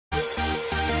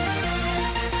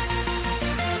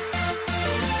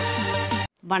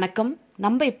வணக்கம்.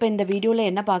 நம்ம இப்போ இந்த வீடியோவில்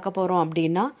என்ன பார்க்க போகிறோம்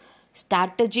அப்படின்னா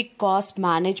ஸ்ட்ராட்டஜிக் காஸ்ட்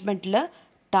மேனேஜ்மெண்ட்டில்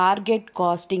டார்கெட்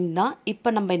காஸ்டிங் தான்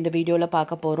இப்போ நம்ம இந்த வீடியோவில்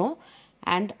பார்க்க போகிறோம்.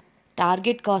 அண்ட்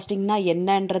டார்கெட் காஸ்டிங்னா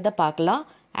என்னன்றதை பார்க்கலாம்.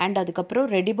 அண்ட்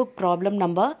அதுக்கப்புறம் ready book problem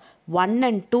number 1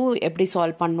 and 2 எப்படி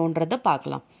சால்வ் பண்ணணுன்றதை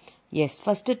பார்க்கலாம். எஸ்,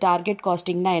 ஃபஸ்ட்டு டார்கெட்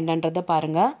காஸ்டிங்னா என்னன்றதை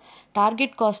பாருங்கள்.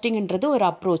 டார்கெட் காஸ்டிங்ன்றது ஒரு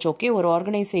அப்ரோச். ஓகே, ஒரு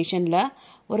ஆர்கனைசேஷனில்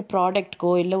ஒரு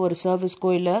ப்ராடக்ட்க்கோ இல்லை ஒரு சர்வீஸ்க்கோ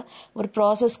இல்லை ஒரு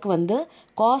ப்ராசஸ்க்கு வந்து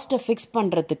காஸ்ட்டை ஃபிக்ஸ்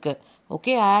பண்ணுறதுக்கு.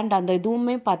 ஓகே, அண்ட் அந்த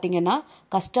இதுவுமே பார்த்திங்கன்னா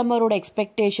கஸ்டமரோட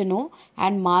எக்ஸ்பெக்டேஷனும்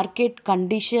அண்ட் மார்க்கெட்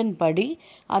கண்டிஷன் படி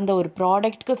அந்த ஒரு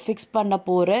ப்ராடக்ட்க்கு ஃபிக்ஸ் பண்ண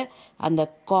போகிற அந்த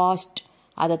காஸ்ட்,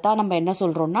 அதை தான் நம்ம என்ன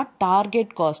சொல்கிறோம்னா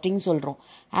டார்கெட் காஸ்டிங் சொல்கிறோம்.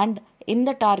 அண்ட் இந்த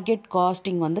டார்கெட்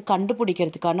காஸ்டிங் வந்து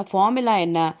கண்டுபிடிக்கிறதுக்கான ஃபார்முலா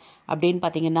என்ன அப்படின்னு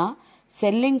பார்த்தீங்கன்னா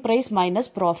selling price minus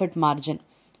profit margin.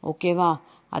 ஓகேவா,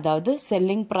 அதாவது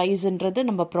செல்லிங் ப்ரைஸ்ன்றது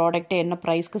நம்ம ப்ராடக்டை என்ன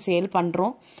ப்ரைஸ்க்கு சேல்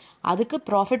பண்ணுறோம், அதுக்கு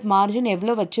ப்ராஃபிட் மார்ஜின்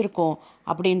எவ்வளோ வச்சுருக்கோம்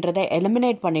அப்படின்றத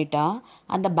எலிமினேட் பண்ணிட்டா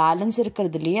அந்த பேலன்ஸ்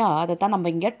இருக்கிறது இல்லையா, அதை தான் நம்ம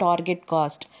இங்கே டார்கெட்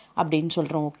காஸ்ட் அப்படின்னு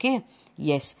சொல்கிறோம். ஓகே,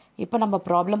 எஸ், இப்போ நம்ம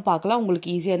ப்ராப்ளம் பார்க்கலாம்,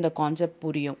 உங்களுக்கு ஈஸியாக இந்த கான்செப்ட்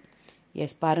புரியும்.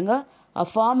 எஸ் பாருங்கள், a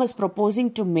firm is proposing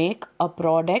to make a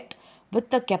product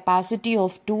with a capacity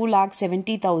of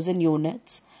 2,70,000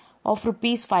 units of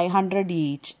rupees 500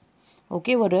 each.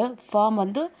 Okay, ஒரு ஃபார்ம்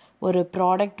வந்து ஒரு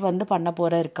ப்ராடக்ட் வந்து பண்ண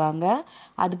போகிற இருக்காங்க.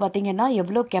 அது பார்த்திங்கன்னா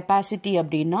எவ்வளோ கெப்பாசிட்டி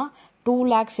அப்படின்னா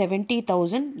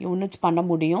 2,70,000 யூனிட்ஸ் பண்ண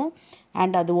முடியும்.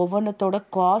 அண்ட் அது ஒவ்வொன்றத்தோட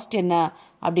காஸ்ட் என்ன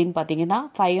அப்படின்னு பார்த்தீங்கன்னா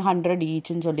 500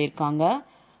 ஈச்ன்னு சொல்லியிருக்காங்க.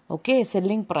 Okay,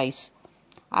 selling price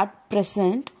at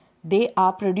present they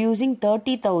are producing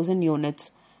 30,000 units.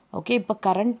 Okay, இப்போ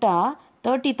கரண்ட்டாக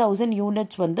 30,000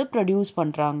 யூனிட்ஸ் வந்து ப்ரொடியூஸ்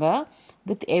பண்ணுறாங்க.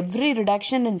 with every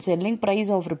reduction in selling price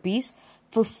of rupees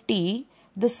 50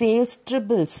 the sales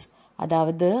triples.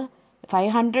 அதாவது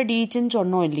 500 ஈச்ன்னு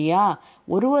சொன்னோம் இல்லையா,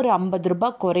 ஒரு 50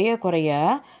 ரூபாய் குறைய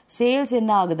சேல்ஸ்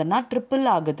என்ன ஆகுதுன்னா ட்ரிப்பிள்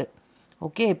ஆகுது.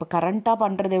 ஓகே, இப்போ கரண்ட்டாக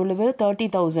பண்ணுறது எவ்வளவு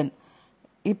 30,000,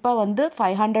 இப்போ வந்து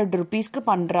 500 ருபீஸ்க்கு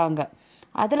பண்ணுறாங்க.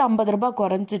 அதில் 50 ரூபாய்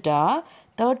குறைஞ்சிட்டா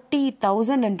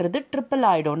 30,000ன்றது ட்ரிப்பிள்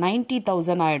ஆகிடும்,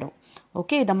 90,000 ஆகிடும்.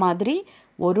 ஓகே, இதை மாதிரி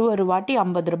ஒரு வாட்டி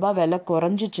 50 ரூபாய் விலை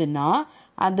குறைஞ்சிச்சின்னா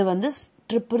அது வந்து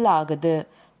ட்ரிப்பிள் ஆகுது.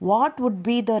 What would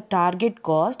be the target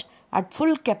cost at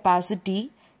full capacity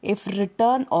if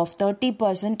return of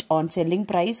 30% on selling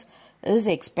price is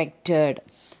expected.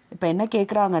 இப்போ என்ன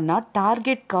கேட்குறாங்கன்னா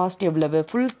டார்கெட் காஸ்ட் எவ்வளவு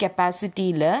ஃபுல்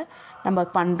கெப்பாசிட்டியில் நம்ம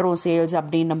பண்ணுறோம் சேல்ஸ்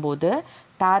அப்படின்னும் போது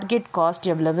டார்கெட் காஸ்ட்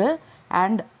எவ்வளவு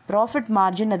அண்ட் ப்ராஃபிட்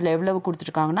மார்ஜின் அதில் எவ்வளவு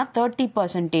கொடுத்துருக்காங்கன்னா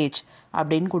 30%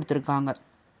 அப்படின்னு கொடுத்துருக்காங்க.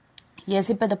 எஸ்,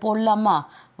 இப்போ இதை போடலாமா?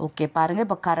 ஓகே பாருங்கள்,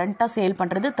 இப்போ கரண்ட்டாக சேல்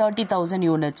பண்ணுறது 30,000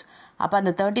 யூனிட்ஸ். அப்போ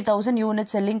அந்த 30,000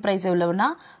 யூனிட்ஸ் செல்லிங் ப்ரைஸ் எவ்வளவுனா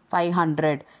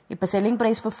 500. இப்போ செல்லிங்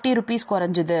ப்ரைஸ் 50 ருபீஸ்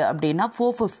குறைஞ்சிது அப்படின்னா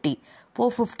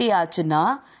 450 ஆச்சுன்னா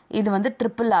இது வந்து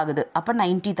ட்ரிப்பிள் ஆகுது, அப்போ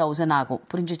 90,000 ஆகும்.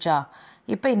 புரிஞ்சிச்சா?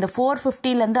 இப்போ இந்த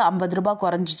 450லேருந்து 50 ரூபாய்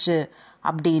குறைஞ்சிச்சு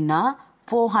அப்படின்னா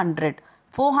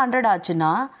 400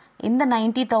 ஆச்சுன்னா இந்த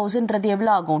 90,000ன்றது எவ்வளோ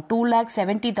ஆகும்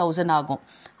 2,70,000 ஆகும்.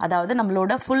 அதாவது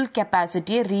நம்மளோட ஃபுல்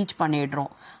கெப்பாசிட்டியை ரீச் பண்ணிடுறோம்.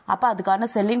 அப்போ அதுக்கான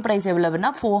செல்லிங் ப்ரைஸ் எவ்வளவுனா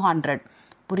 400.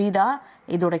 புரியுதா?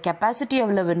 இதோட கெப்பாசிட்டி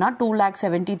எவ்வளவுனா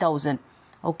 2,70,000.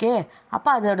 ஓகே, அப்போ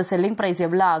அதோட செல்லிங் ப்ரைஸ்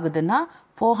எவ்வளோ ஆகுதுன்னா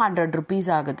 400 ருபீஸ்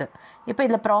ஆகுது. இப்போ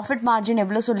இதில் ப்ராஃபிட் மார்ஜின்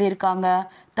எவ்வளோ சொல்லியிருக்காங்க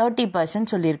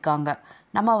 30% சொல்லியிருக்காங்க.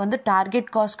 நம்ம வந்து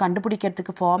டார்கெட் காஸ்ட்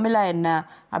கண்டுபிடிக்கிறதுக்கு ஃபார்முலா என்ன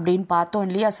அப்படின்னு பார்த்தோம்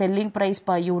இல்லையா, selling price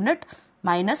per unit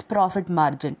minus profit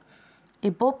margin.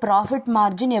 இப்போது ப்ராஃபிட்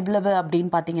மார்ஜின் எவ்வளவு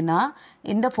அப்படின்னு பார்த்தீங்கன்னா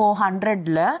இந்த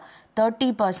 400ல்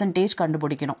 30%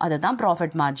 கண்டுபிடிக்கணும், அதுதான்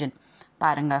ப்ராஃபிட் மார்ஜின்.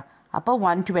 பாருங்கள், அப்போ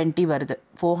 120 வருது.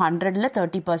 400ல்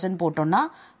 30% போட்டோன்னா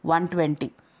 120.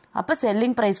 அப்போ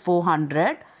selling price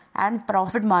 400 and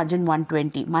profit margin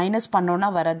 120 minus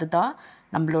பண்ணோன்னா வரது தான்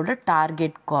நம்மளோட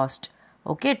target cost.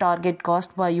 Okay, target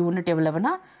cost per unit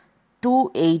எவ்வளவுனா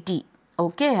 280.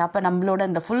 Okay, அப்போ நம்மளோட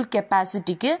இந்த ஃபுல்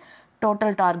கெப்பாசிட்டிக்கு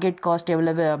டோட்டல் டார்கெட் காஸ்ட்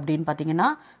எவ்வளவு அப்படின்னு பார்த்தீங்கன்னா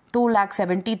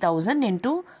 2,70,000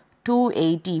 இன்ட்டு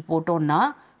 280 போட்டோன்னா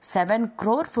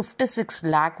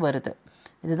 7,56,00,000 வருது.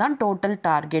 இதுதான் டோட்டல்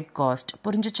டார்கெட் காஸ்ட்.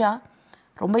 புரிஞ்சிச்சா?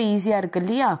 ரொம்ப ஈஸியாக இருக்குது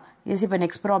இல்லையா? ஈஸி. இப்போ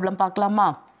நெக்ஸ்ட் ப்ராப்ளம் பார்க்கலாமா?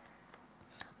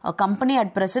 A company at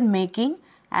present making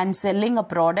and selling a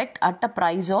product at a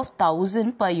price of 1,000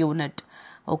 per unit.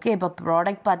 Okay, இப்போ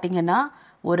ப்ராடக்ட் பார்த்தீங்கன்னா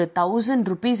ஒரு 1,000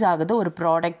 ருபீஸ் ஆகுது ஒரு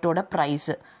ப்ராடக்டோட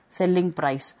price, selling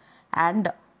price. And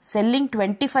selling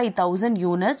 25,000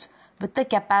 units with a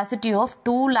capacity of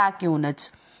 2 lakh units.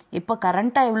 இப்போ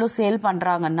கரண்ட்டாக எவ்வளோ சேல்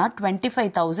பண்ணுறாங்கன்னா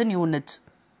 25,000 யூனிட்ஸ்.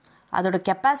 அதோட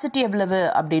கெப்பாசிட்டி எவ்வளவு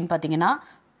அப்படின்னு பார்த்தீங்கன்னா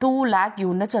 2 lakh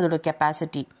units அதோட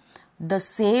capacity. The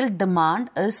sale demand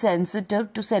is sensitive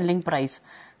to selling price.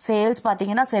 Sales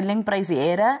பார்த்தீங்கன்னா செல்லிங் ப்ரைஸ்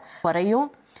ஏற குறையும்.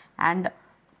 அண்ட்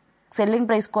செல்லிங்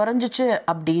ப்ரைஸ் குறைஞ்சிச்சு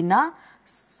அப்படின்னா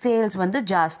சேல்ஸ் வந்து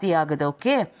ஜாஸ்தி ஆகுது.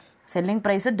 ஓகே, செல்லிங்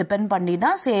ப்ரைஸை டிபெண்ட் பண்ணி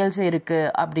தான் சேல்ஸ்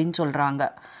இருக்குது அப்படின்னு சொல்கிறாங்க.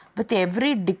 With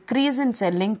every decrease in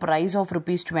selling price of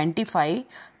 ₹25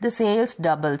 the sales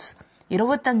doubles.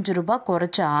 25 ரூபாய்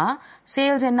குறைச்சா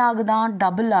சேல்ஸ் என்ன ஆகுதான்,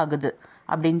 டபுள் ஆகுது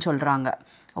அப்படின்னு சொல்கிறாங்க.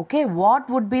 Okay, what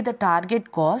would be the target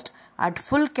cost at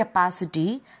full capacity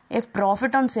if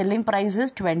profit on selling price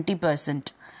is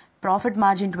 20%. Profit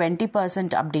margin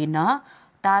 20% அப்படின்னா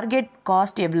டார்கெட்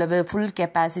காஸ்ட் எவ்வளவு full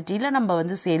கெப்பாசிட்டியில் நம்ம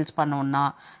வந்து சேல்ஸ் பண்ணோம்னா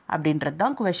அப்படின்றது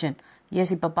தான் கொஷின்.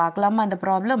 எஸ், இப்போ பார்க்கலாமா இந்த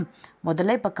ப்ராப்ளம்.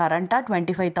 முதல்ல இப்போ கரண்ட்டாக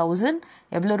 25,000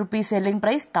 எவ்வளோ ருபீஸ் செல்லிங்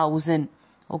ப்ரைஸ் 1000.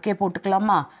 ஓகே,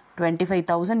 போட்டுக்கலாமா.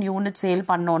 25,000 யூனிட் சேல்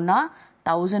பண்ணோன்னா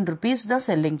 1000 ருபீஸ் தான்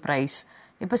செல்லிங் ப்ரைஸ்.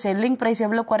 இப்போ செல்லிங் ப்ரைஸ்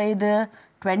எவ்வளோ குறையுது,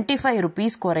 25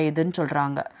 ருபீஸ் குறையுதுன்னு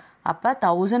சொல்கிறாங்க. அப்போ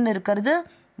 1000 இருக்கிறது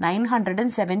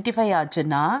 975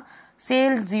 ஆச்சுன்னா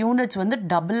சேல்ஸ் யூனிட்ஸ் வந்து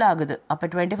டபுள் ஆகுது. அப்போ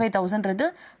 25,000ன்றது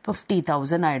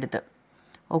 50,000 ஆகிடுது.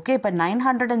 ஓகே, இப்போ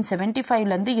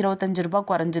 975லேருந்து 25 ரூபாய்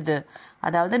குறைஞ்சிது,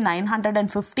 அதாவது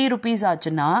 950 ருபீஸ்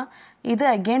ஆச்சுன்னா இது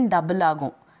அகெயின் டபுள்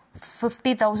ஆகும்.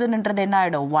 50,000ன்றது என்ன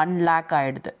ஆகிடும், 1 lakh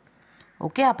ஆகிடுது.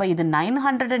 ஓகே, அப்போ இது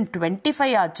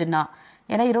 925 ஆச்சுன்னா,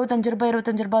 ஏன்னா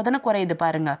 25 ரூபாய் தானே குறையுது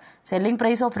பாருங்கள். Selling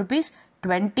price of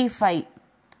 ₹25.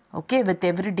 Okay, with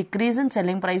every decrease in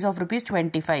selling price of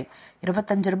 ₹25.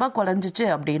 25 ரூபாய் குறைஞ்சிச்சு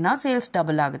அப்படின்னா சேல்ஸ்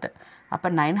டபுள் ஆகுது. அப்போ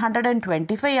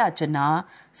 925 ஆச்சுன்னா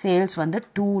சேல்ஸ் வந்து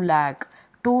 2 lakh.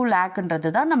 2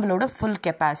 lakhன்றது தான் நம்மளோட ஃபுல்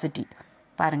கெப்பாசிட்டி.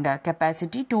 பாருங்கள்,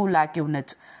 கெப்பாசிட்டி 2 lakh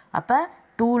யூனிட்ஸ். அப்போ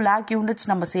 2 lakh யூனிட்ஸ்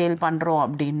நம்ம சேல் பண்ணுறோம்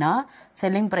அப்படின்னா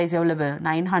செல்லிங் ப்ரைஸ் எவ்வளவு,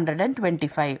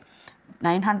 925.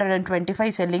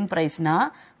 925 செல்லிங் ப்ரைஸ்னா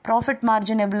ப்ராஃபிட்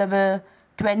மார்ஜின் எவ்வளவு,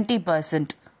 20%.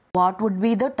 What would be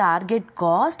the target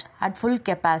cost at full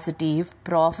capacity if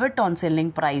profit on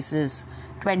selling price is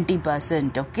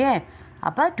 20%? Okay,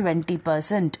 அப்போ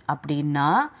 20% அப்படின்னா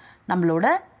நம்மளோட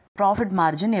ப்ராஃபிட்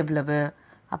மார்ஜின் எவ்வளவு,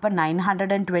 அப்போ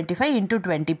 925 into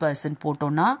 20%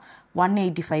 போட்டோன்னா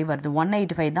 185 வருது.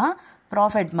 185 தான்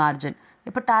ப்ராஃபிட் மார்ஜின்.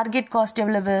 இப்போ டார்கெட் காஸ்ட்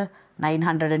எவ்வளவு,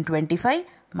 925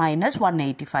 minus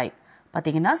 185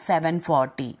 பார்த்தீங்கன்னா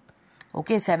 740.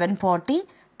 Okay, 740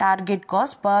 target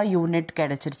cost per unit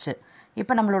கிடச்சிருச்சு.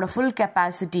 இப்போ நம்மளோட ஃபுல்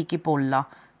கெப்பாசிட்டிக்கு போடலாம்.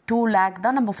 2 lakh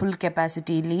தான் நம்ம ஃபுல்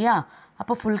கெப்பாசிட்டி இல்லையா.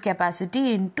 அப்போ ஃபுல் கெப்பாசிட்டி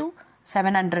இன்ட்டு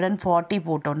 740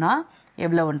 போட்டோன்னா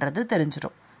எவ்வளோன்றது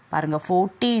தெரிஞ்சிடும். பாருங்கள்,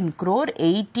 14 crore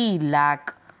 80 lakh.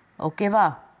 ஓகேவா?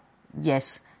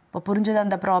 எஸ், இப்போ புரிஞ்சுது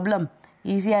அந்த ப்ராப்ளம்.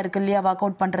 ஈஸியாக இருக்கு இல்லையா ஒர்க்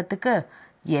அவுட் பண்ணுறதுக்கு.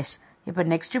 எஸ், இப்போ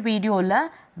நெக்ஸ்ட் வீடியோவில்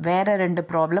வேறு 2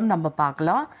 ப்ராப்ளம் நம்ம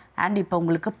பார்க்கலாம். அண்ட் இப்போ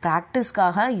உங்களுக்கு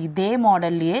ப்ராக்டிஸ்க்காக இதே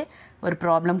மாடல்லையே ஒரு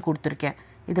ப்ராப்ளம் கொடுத்துருக்கேன்.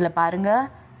 இதில் பாருங்கள்,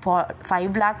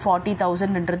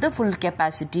 5,40,000ன்றது ஃபுல்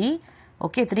கெப்பாசிட்டி.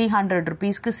 ஓகே, 300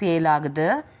 ருபீஸ்க்கு சேல் ஆகுது.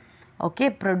 Okay,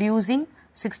 producing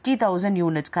 60,000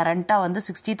 units. கரண்ட்டாக வந்து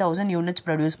 60,000 யூனிட்ஸ்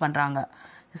ப்ரொடியூஸ் பண்ணுறாங்க.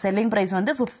 செல்லிங் ப்ரைஸ்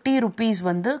வந்து 50 ருபீஸ்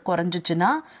வந்து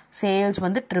குறைஞ்சிச்சுன்னா சேல்ஸ்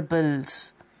வந்து ட்ரிபிள்ஸ்.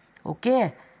 ஓகே,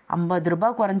 50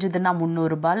 ரூபாய் குறைஞ்சதுன்னா 300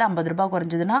 ரூபாயில் 50 ரூபாய்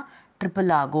குறைஞ்சதுன்னா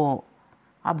ட்ரிபிள் ஆகும்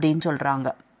அப்படின்னு சொல்கிறாங்க.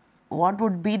 What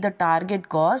would be the target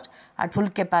cost at full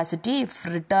capacity if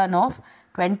return of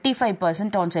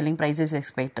 25% on selling price is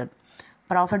expected?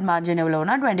 Profit margin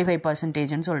எவ்வளோனா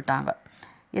 25%ன்னு சொல்லிட்டாங்க.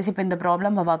 எஸ், இப்போ இந்த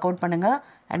ப்ராப்ளம் ஒர்க் அவுட் பண்ணுங்கள்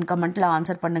அண்ட் கமெண்ட்டில்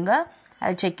ஆன்சர் பண்ணுங்கள்.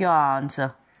 I'll check your answer.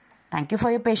 Thank you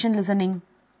for your patient listening.